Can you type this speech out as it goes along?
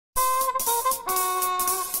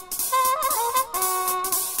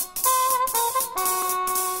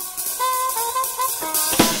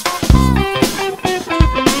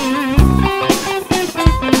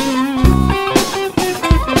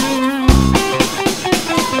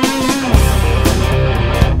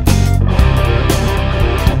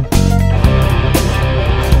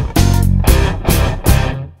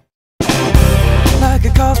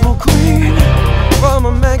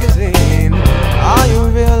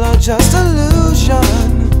just illusion.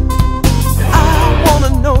 I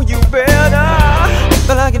wanna know you better,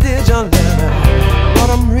 but like I did your letter,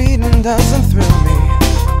 what I'm reading doesn't thrill me.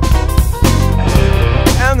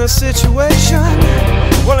 And the situation,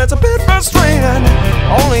 well, it's a bit frustrating,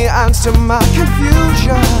 only adds to my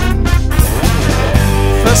confusion.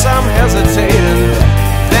 First I'm hesitating,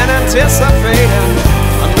 then anticipating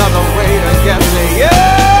another way to get to you.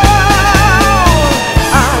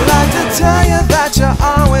 I'd like to tell you that you're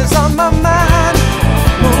always on my mind,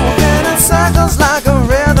 moving in circles like a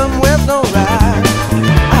rhythm with no rhyme.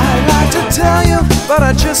 I'd like to tell you, but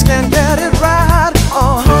I just can't get it right.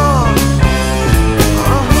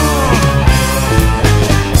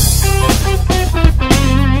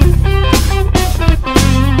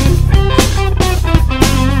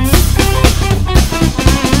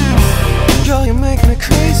 Girl, you make me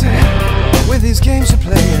crazy with these games you're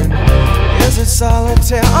playing. Is it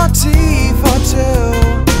solitaire or T for two?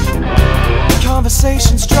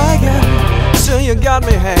 Conversation striking, still you got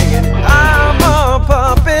me hanging. I'm a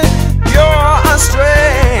puppet, you're a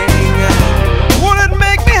string. Would it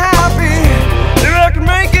make me happy if I could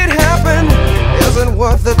make it happen? Is it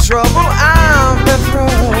worth the trouble I've been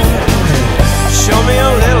through? Show me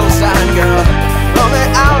a little sign, girl, throw me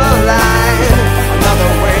out of line,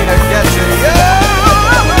 another way to get to you.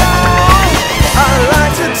 I'd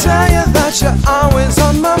like to tell you that you're always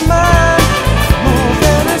on my mind,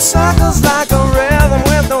 moving in circles like a rhythm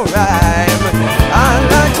with no rhyme. I'd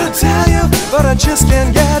like to tell you, but I just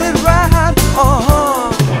can't get it right.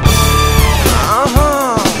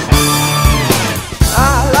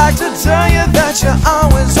 I'd like to tell you that you're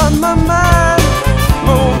always on my mind,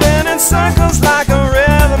 moving in circles like a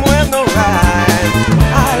rhythm with no rhyme.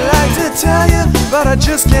 I'd like to tell you, but I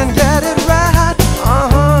just can't get it right.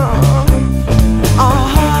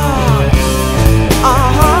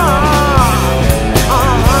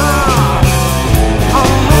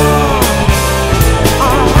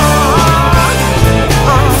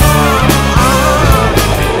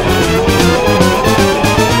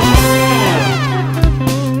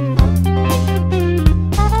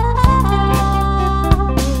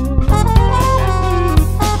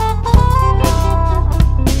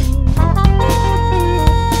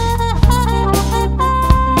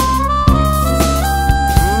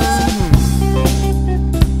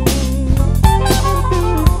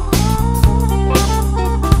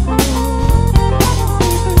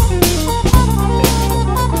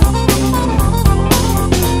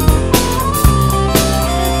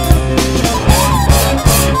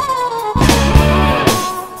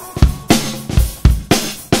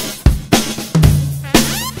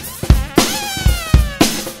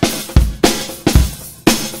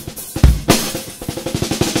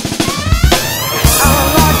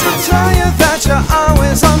 You're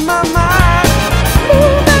always on my mind,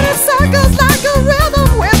 moving in circles like a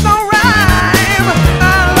rhythm with no rhyme.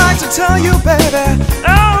 I'd like to tell you, baby,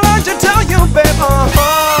 I'd like to tell you, baby,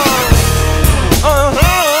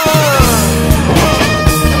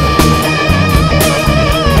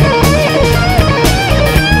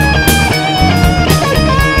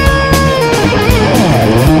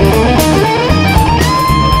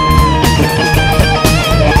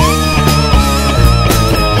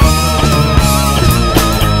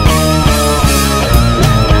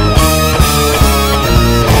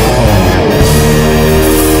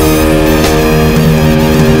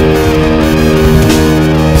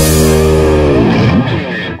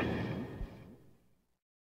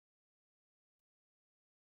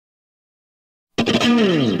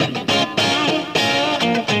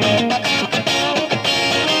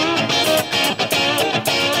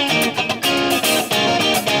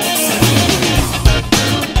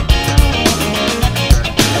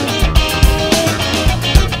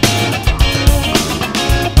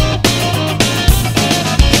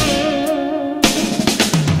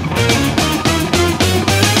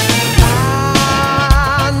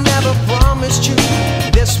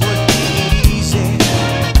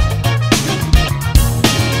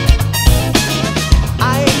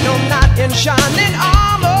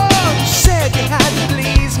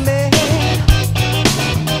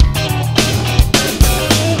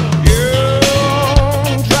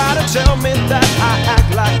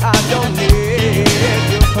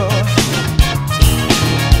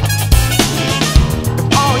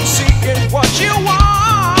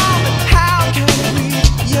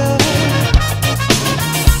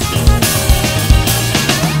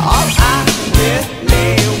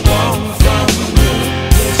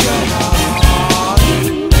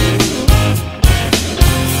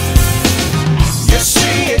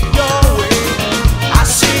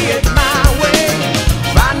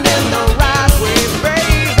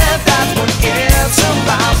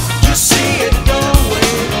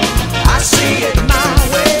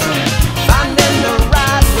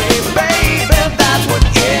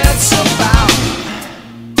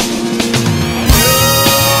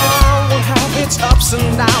 ups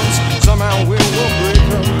and downs, somehow we will break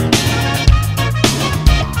them.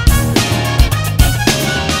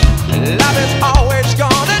 Love is always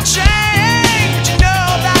gonna change, you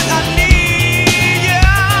know that I need you.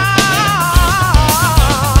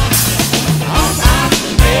 All I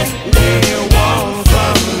really want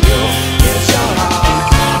from you is your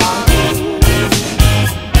heart.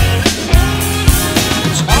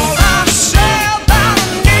 It's all I said that I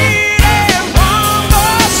needed from the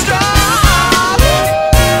start.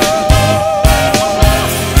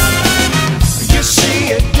 You see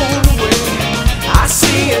it your way, I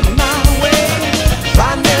see it my way.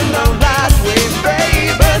 Finding the right way,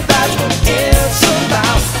 baby, that's what it's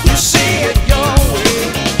about. You see it your way,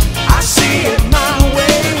 I see it my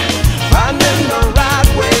way. Finding the right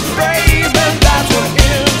way, baby, that's what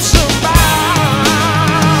it's about.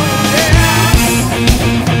 Yeah.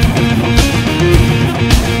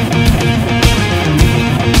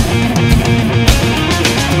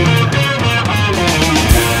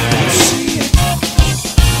 See it,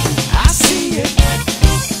 I see it.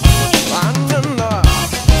 Finding the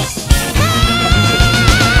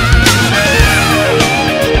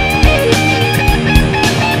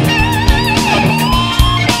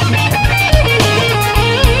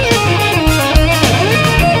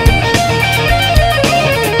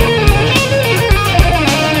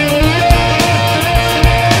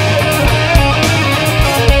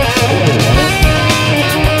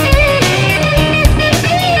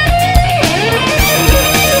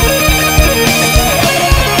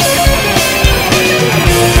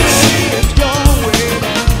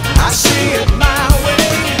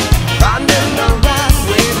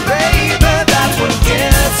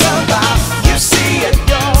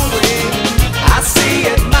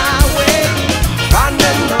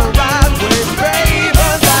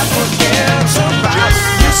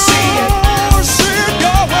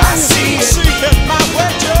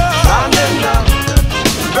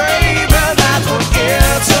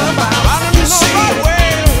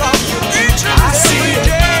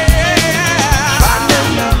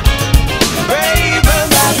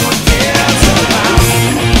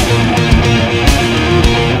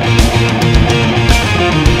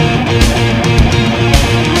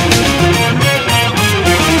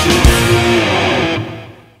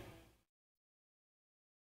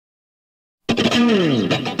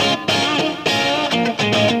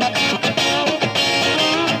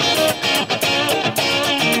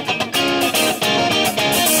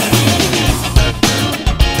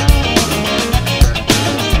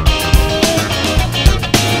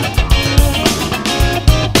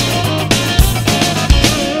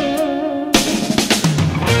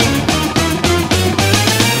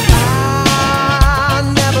I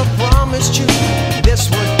never promised you this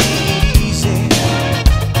would be easy.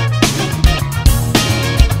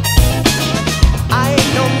 I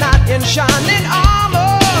ain't no knight in shining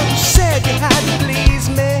armor who said you had to please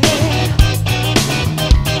me.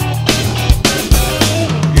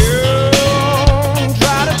 You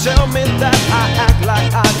try to tell me that I act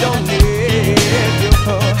like I don't need you.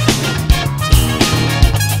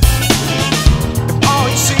 If all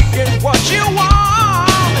you see is what you want,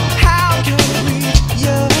 how can it reach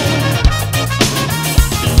you?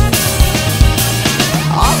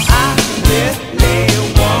 All I really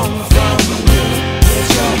want from you is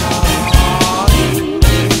your heart.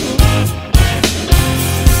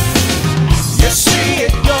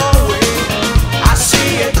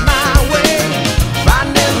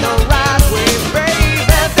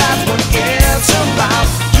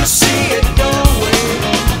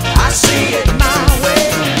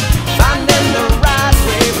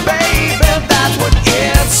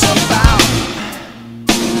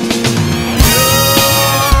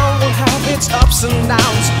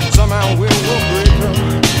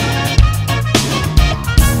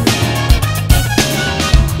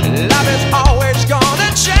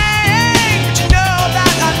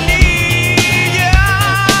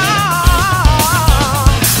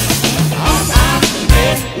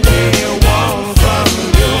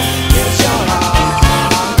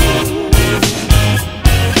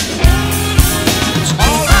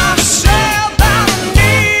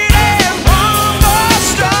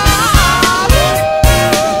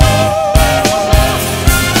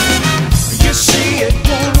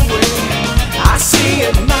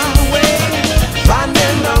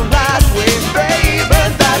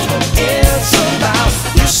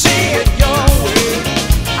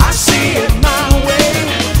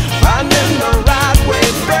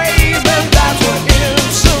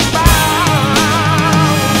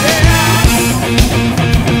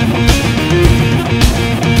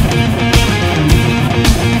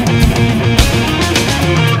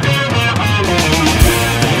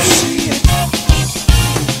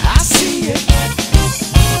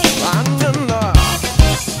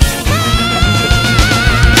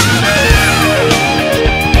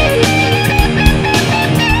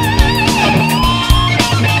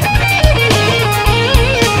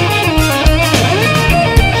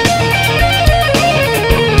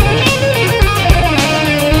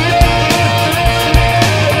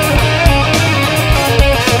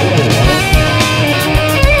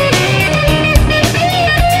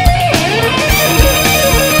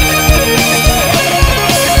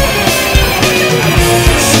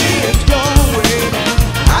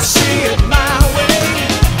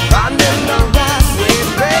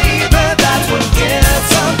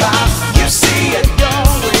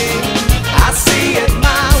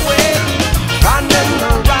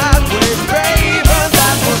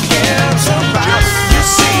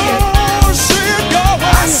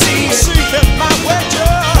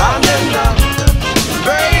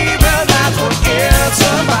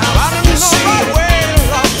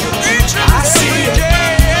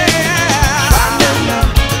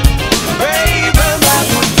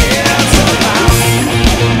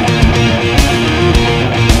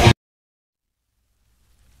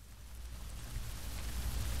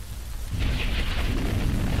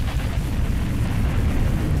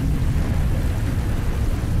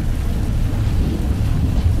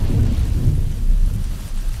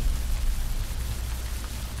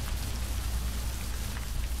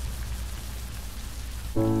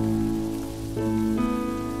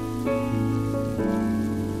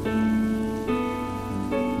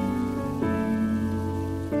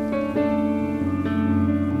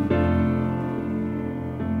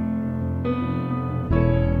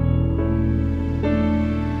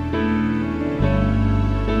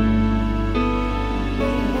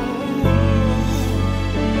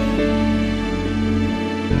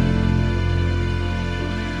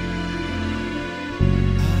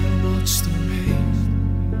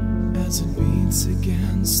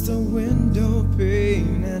 Against the window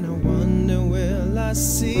pane, and I wonder, will I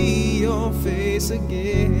see your face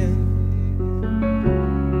again?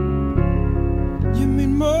 You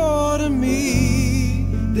mean more to me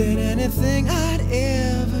than anything I'd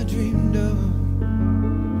ever dreamed of.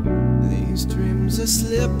 These dreams are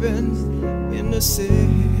slipping in the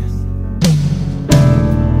sand.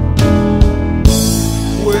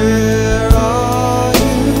 Where are you?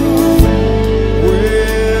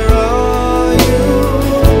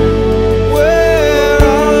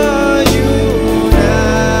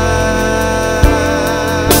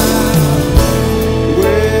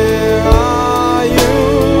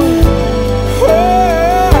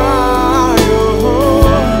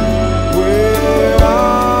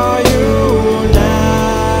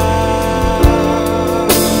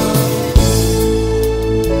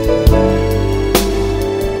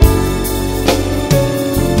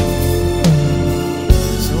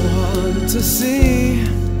 To see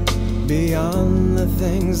beyond the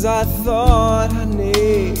things I thought I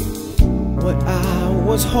need, what I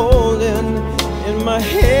was holding in my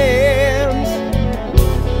hands.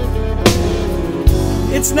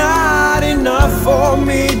 It's not enough for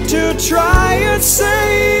me to try and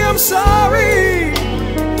say I'm sorry.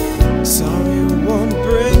 Sorry won't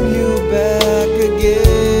bring you back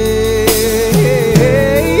again.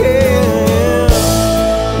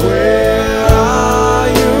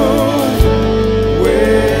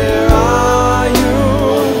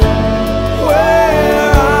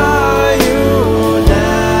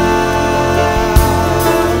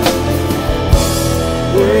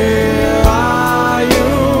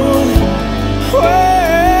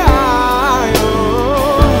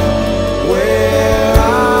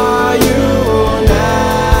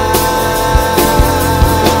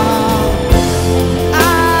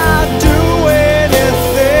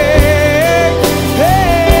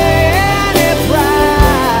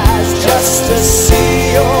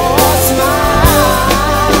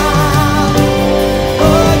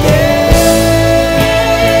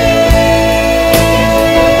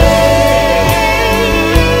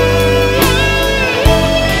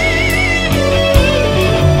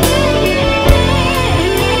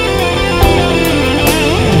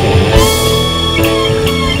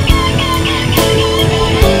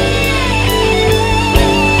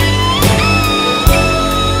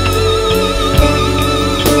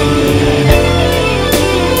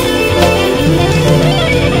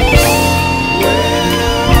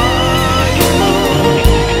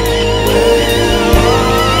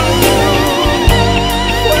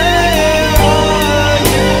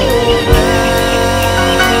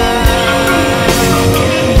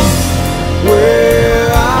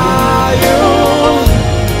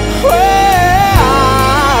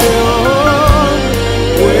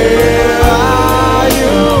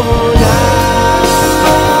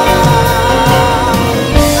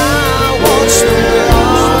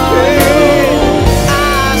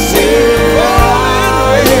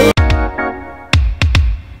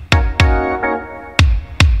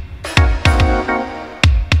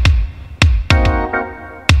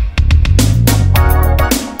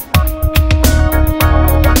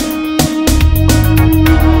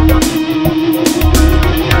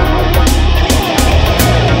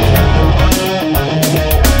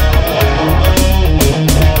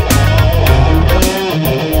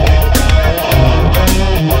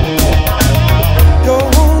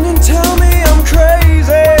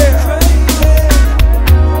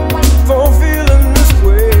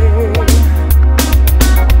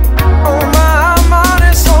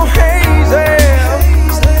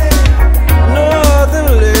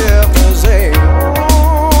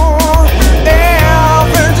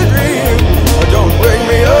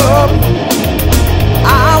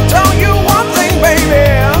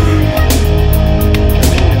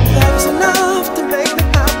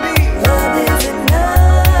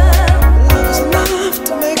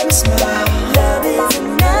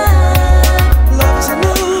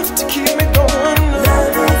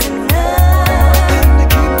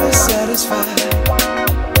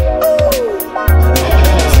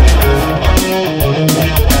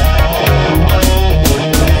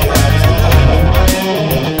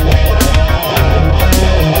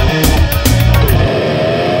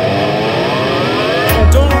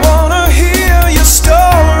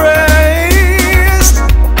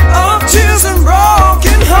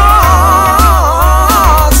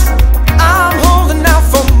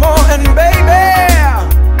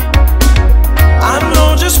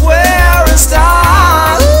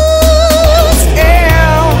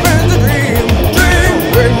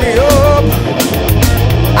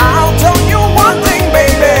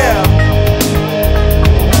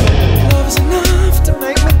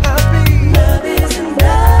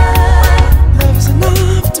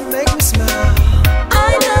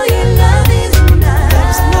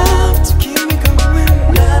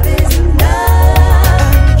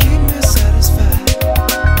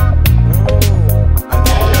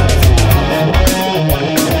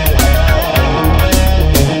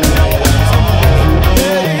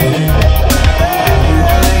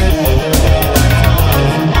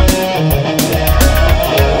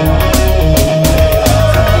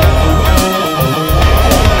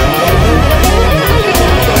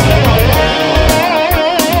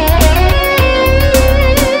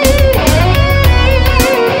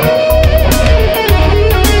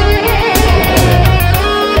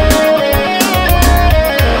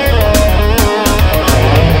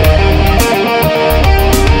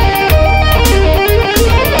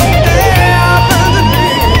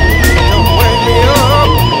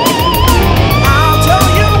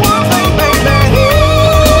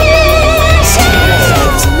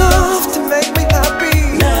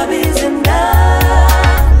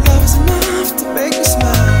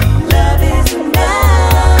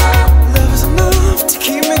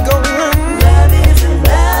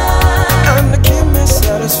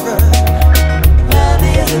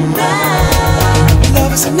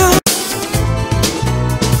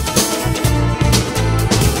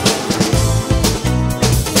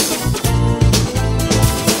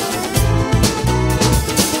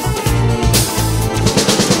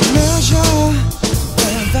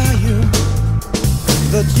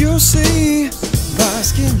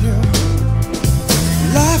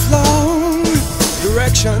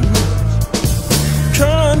 generation,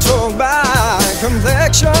 controlled by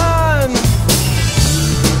complexion.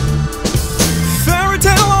 Fairy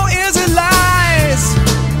tale or is it lies?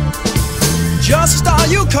 Just a star,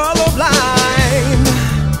 you colorblind.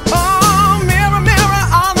 Oh, mirror, mirror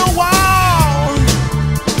on the wall,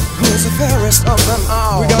 who's the fairest of them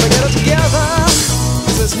all? We gotta get it together,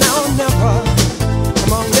 'cause it's now or never.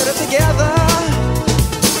 Come on, get it together,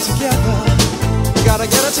 together. We gotta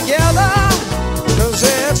get it together, 'cause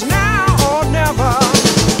it's now or never.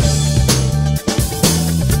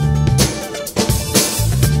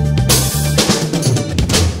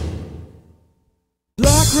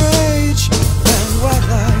 Black rage and white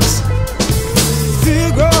lies, fear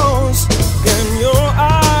grows in your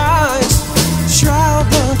eyes. Shout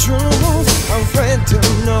the truth, I'm afraid to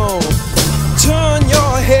know. Turn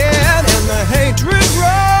your head and the hatred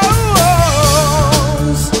grows.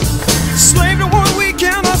 Slave to what we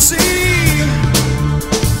cannot see.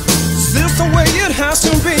 Is this the way it has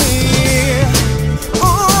to be?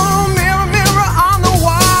 Oh, mirror, mirror on the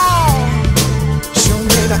wall, show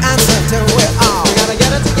me the answer to it all. We gotta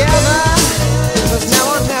get it together, 'cause it's now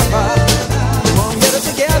or never. Come on, get it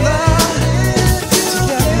together,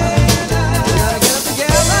 together. We gotta get it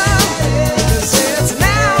together, 'cause it's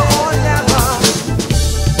now or never.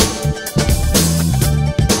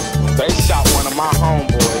 They shot one of my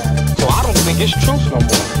homeboys, so I don't think it's truth no more.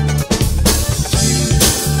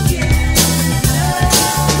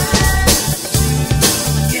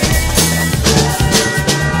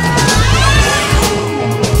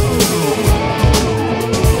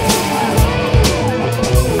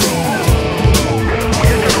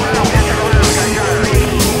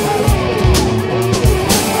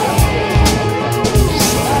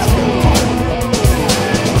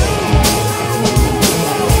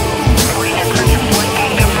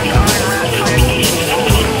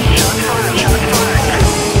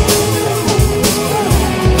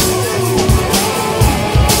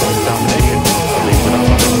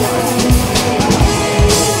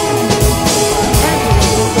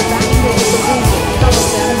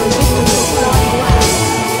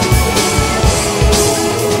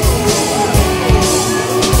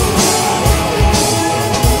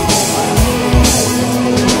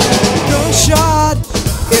 Gunshot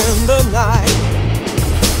in the night,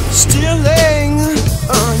 stealing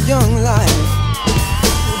a young life.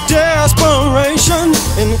 Desperation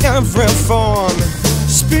in every form,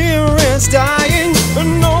 spirits dying and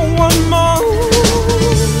no one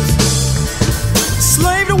moves.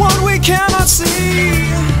 Slave to what we cannot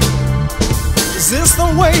see. Is this the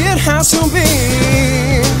way it has to be?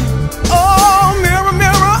 Oh, mirror,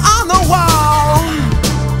 mirror on the wall,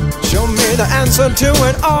 show me the answer to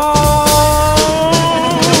it all.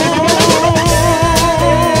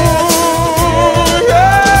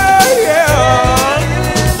 Yeah, yeah.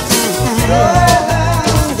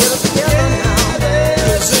 Get it together now,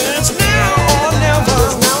 'cause it's now or never.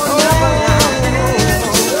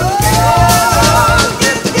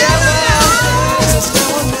 Get it together, 'cause it's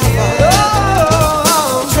now or never.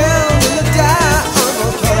 Drowned in the dark of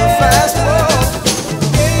a color fast world.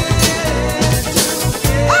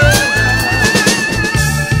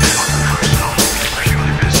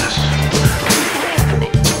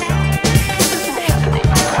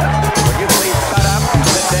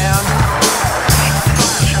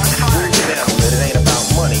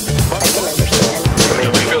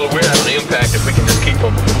 If we can just keep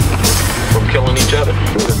them from killing each other.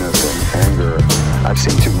 Bitterness and anger, I've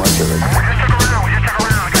seen too much of it.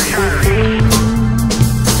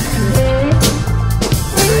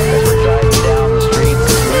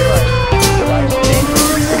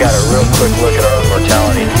 We got a real quick look at our own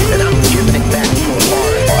mortality. And I'm giving it back to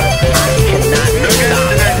Mars. I cannot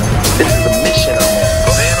stop. This is a mission I'm on.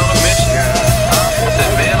 Go ahead on a mission. I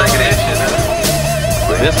said, man, I can ask you.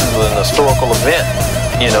 This is an historical event,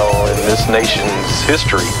 you know, in this nation's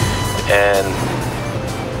history, and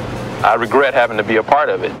I regret having to be a part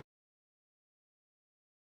of it.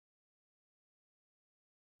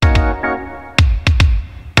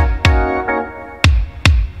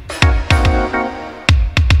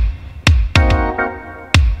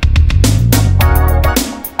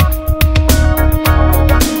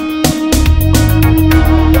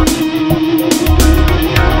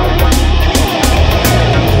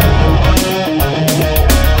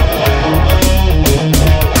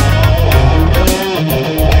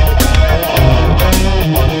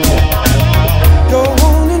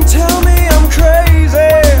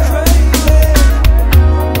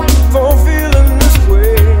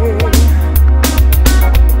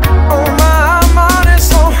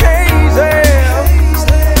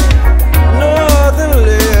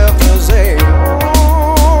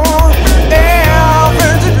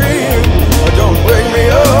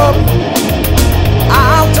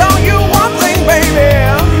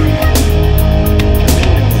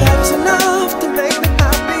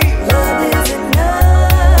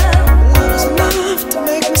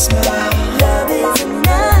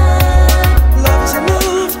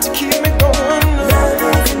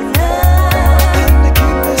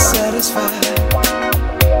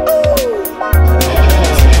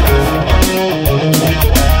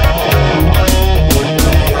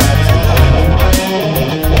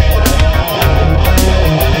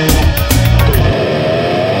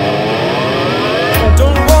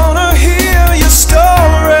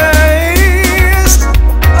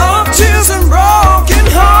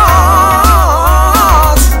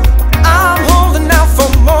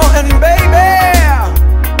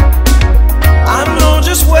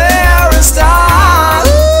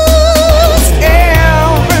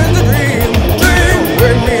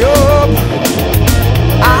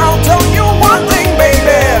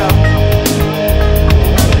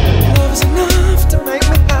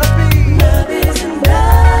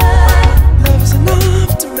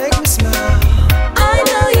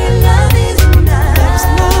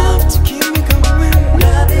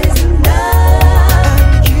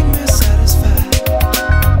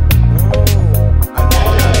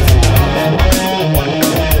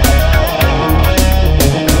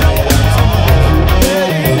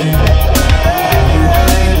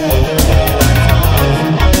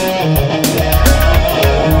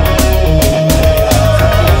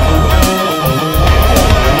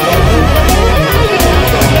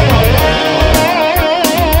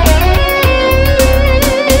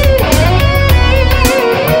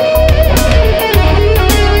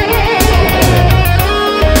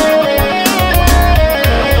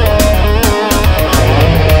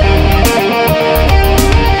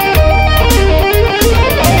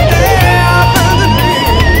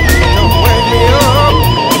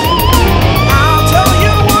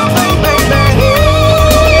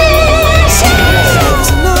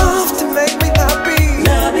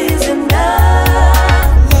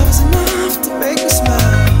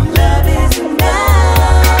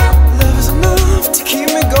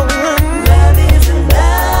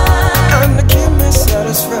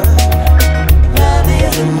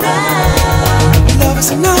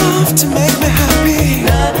 enough to make me happy.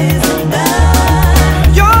 Love is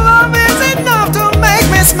enough. Your love is enough to make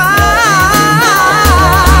me smile.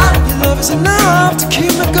 Your love is enough to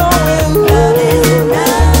keep me going. Love is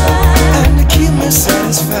enough. And to keep me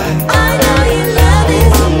satisfied. I know your love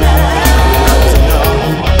is enough. I know your love is enough.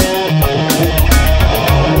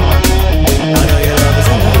 I know your love is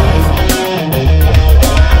enough.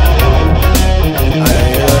 I know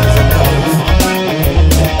your love is enough.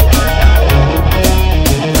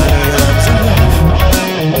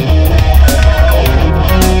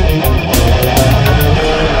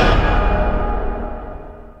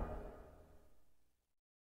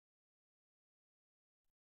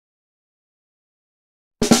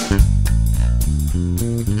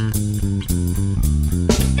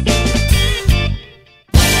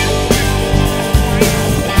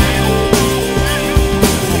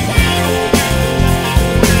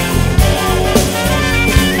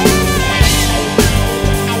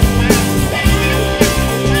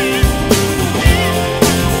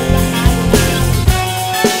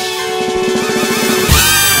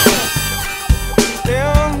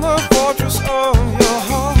 In the fortress of your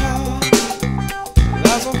heart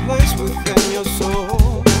lies a place within your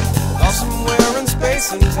soul. Lost somewhere in space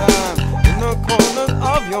and time, in the corner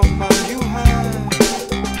of your mind you hide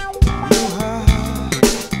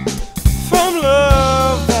from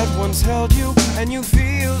love that once held you, and you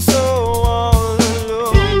feel so all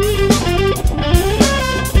alone.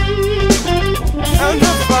 And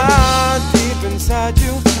the fire deep inside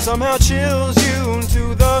you somehow chills you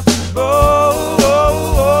to the bone.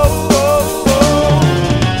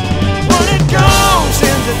 When it goes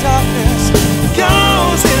into darkness,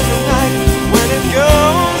 goes into night. When it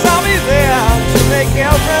goes, I'll be there to make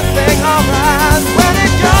everything alright. When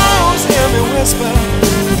it goes, hear me whisper,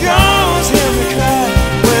 goes, hear me cry.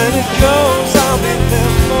 When it goes, I'll be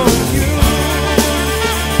there for you.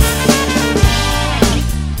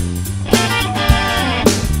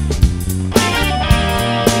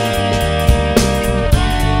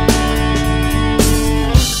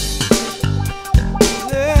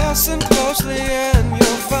 Listen closely and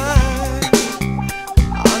you'll find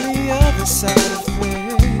on the other side of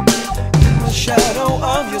fate, in the shadow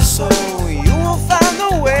of your soul, you will find the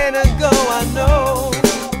way to go. I know.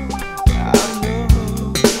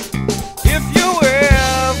 If you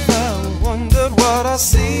ever wondered what I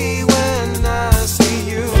see when I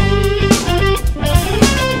see you,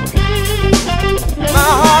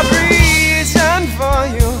 my heart reaching for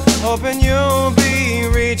you, hoping you'll be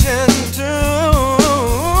reaching too.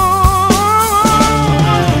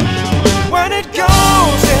 When it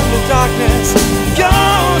goes in the darkness,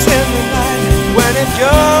 goes in the night. When it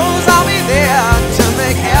goes, I'll be there to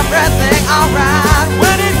make everything alright.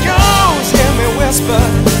 When it goes, hear me whisper,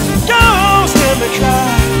 goes, hear me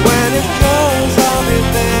cry. When it goes, I'll be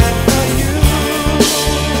there for you.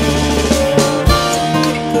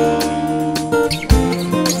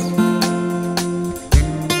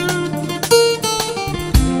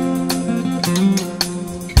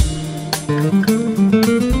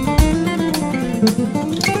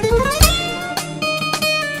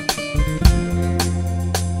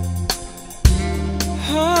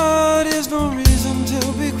 Heart is no reason to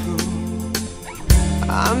be cruel.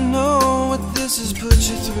 I know what this has put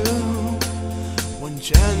you through. One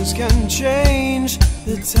chance can change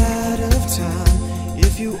the tide of time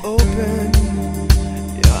if you open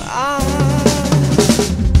your eyes.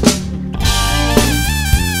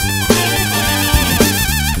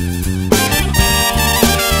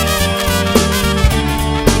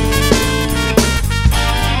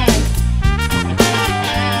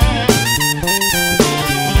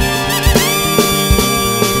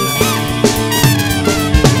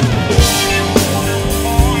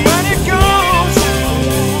 When it goes,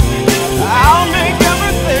 I'll make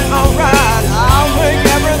everything alright. I'll make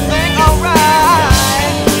everything alright.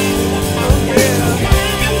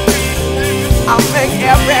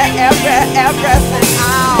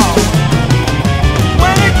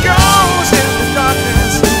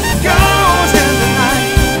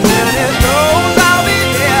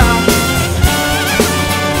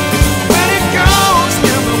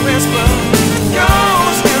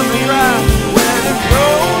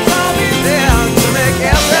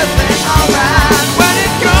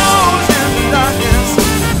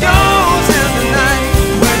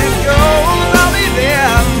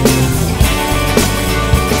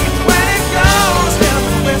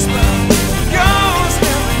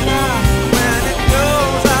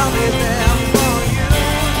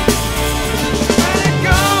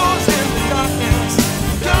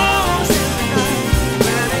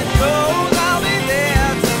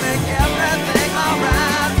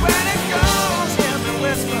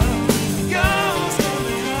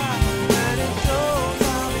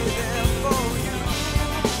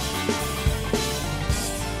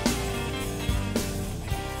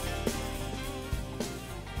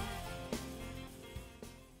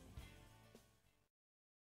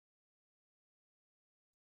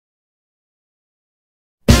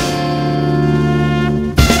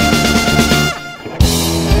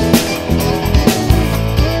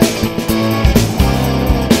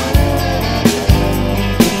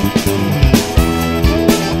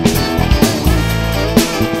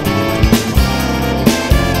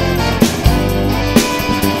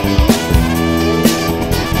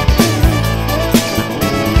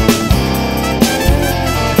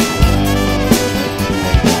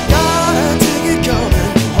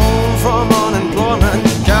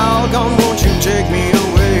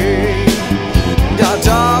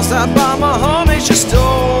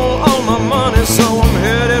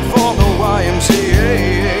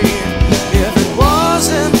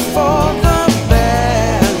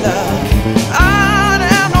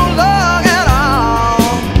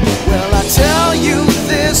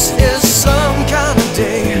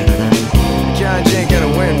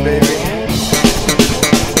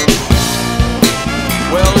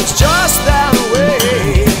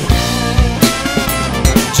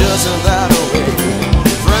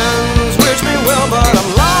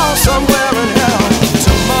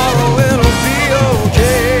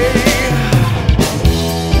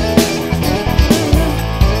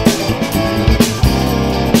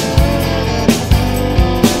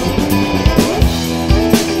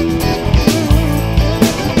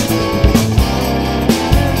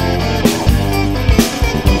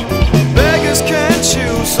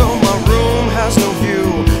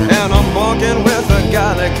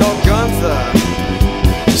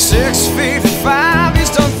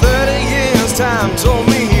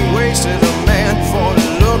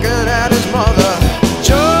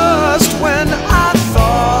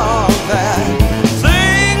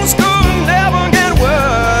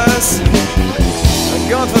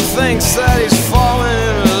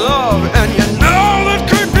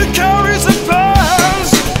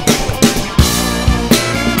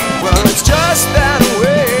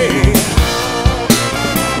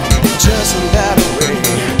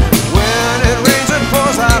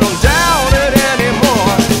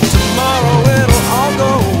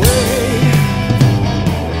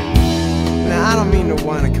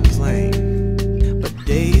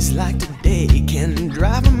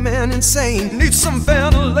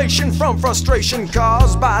 from frustration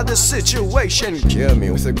caused by this situation. Kill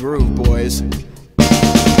me with a groove, boys.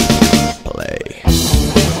 Play.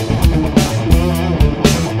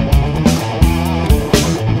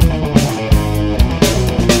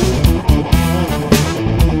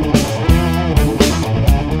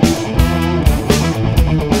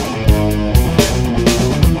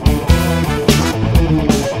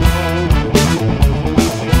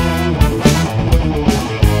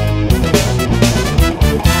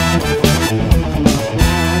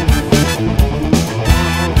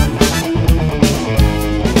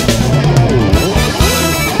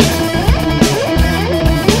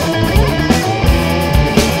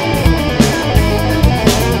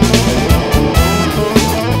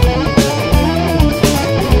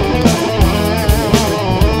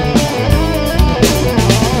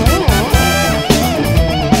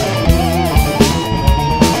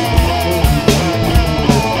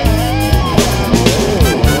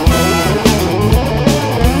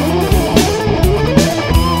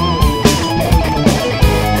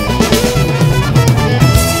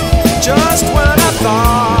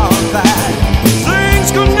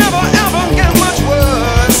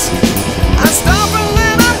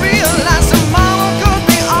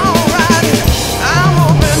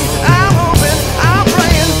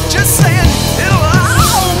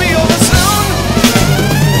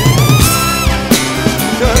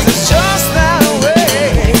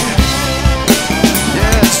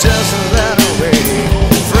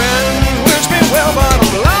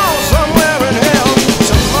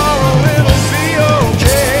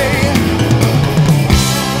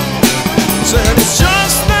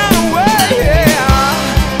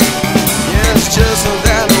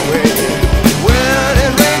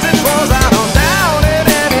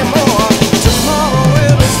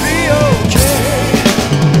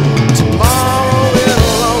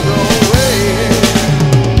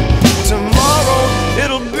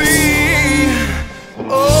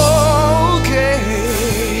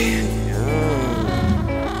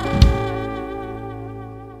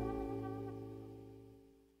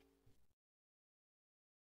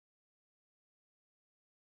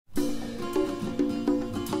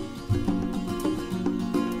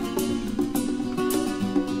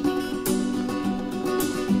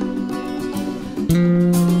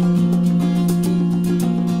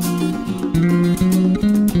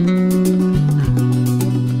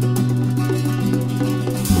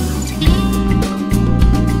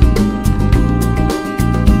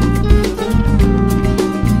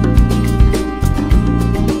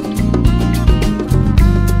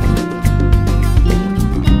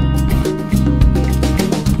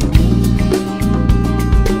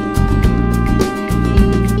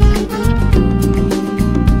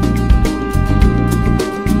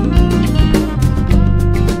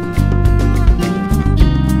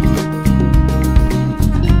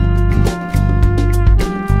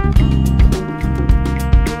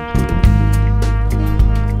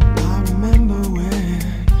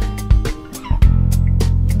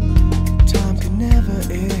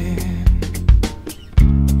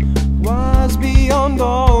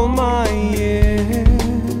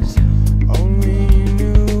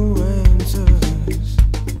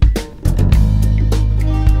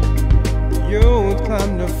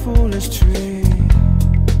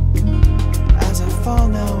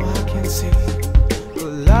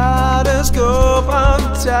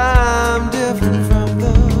 Time different from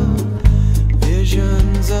the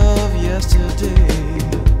visions of yesterday.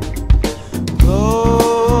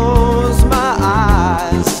 Close my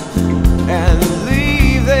eyes and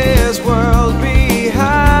leave this world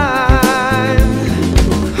behind.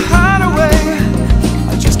 Hide away,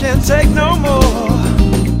 I just can't take no more.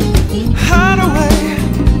 Hide away,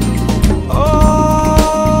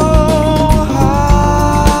 oh,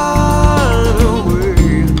 hide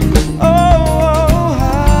away, oh,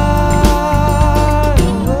 hide away.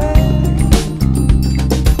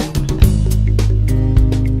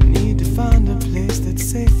 Need to find a place that's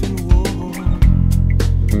safe and warm,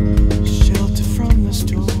 shelter from the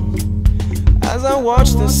storm. As I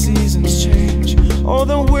watch the seasons change, oh,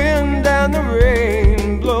 the wind and the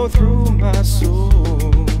rain blow through my soul.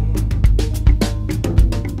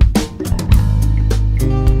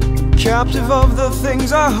 Captive of the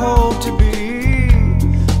things I hold to be,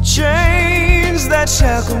 chains that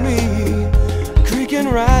shackle me, creak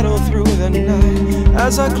and rattle through the night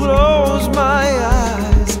as I close my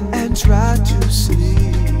eyes and try to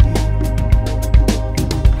sleep.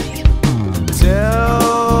 Tell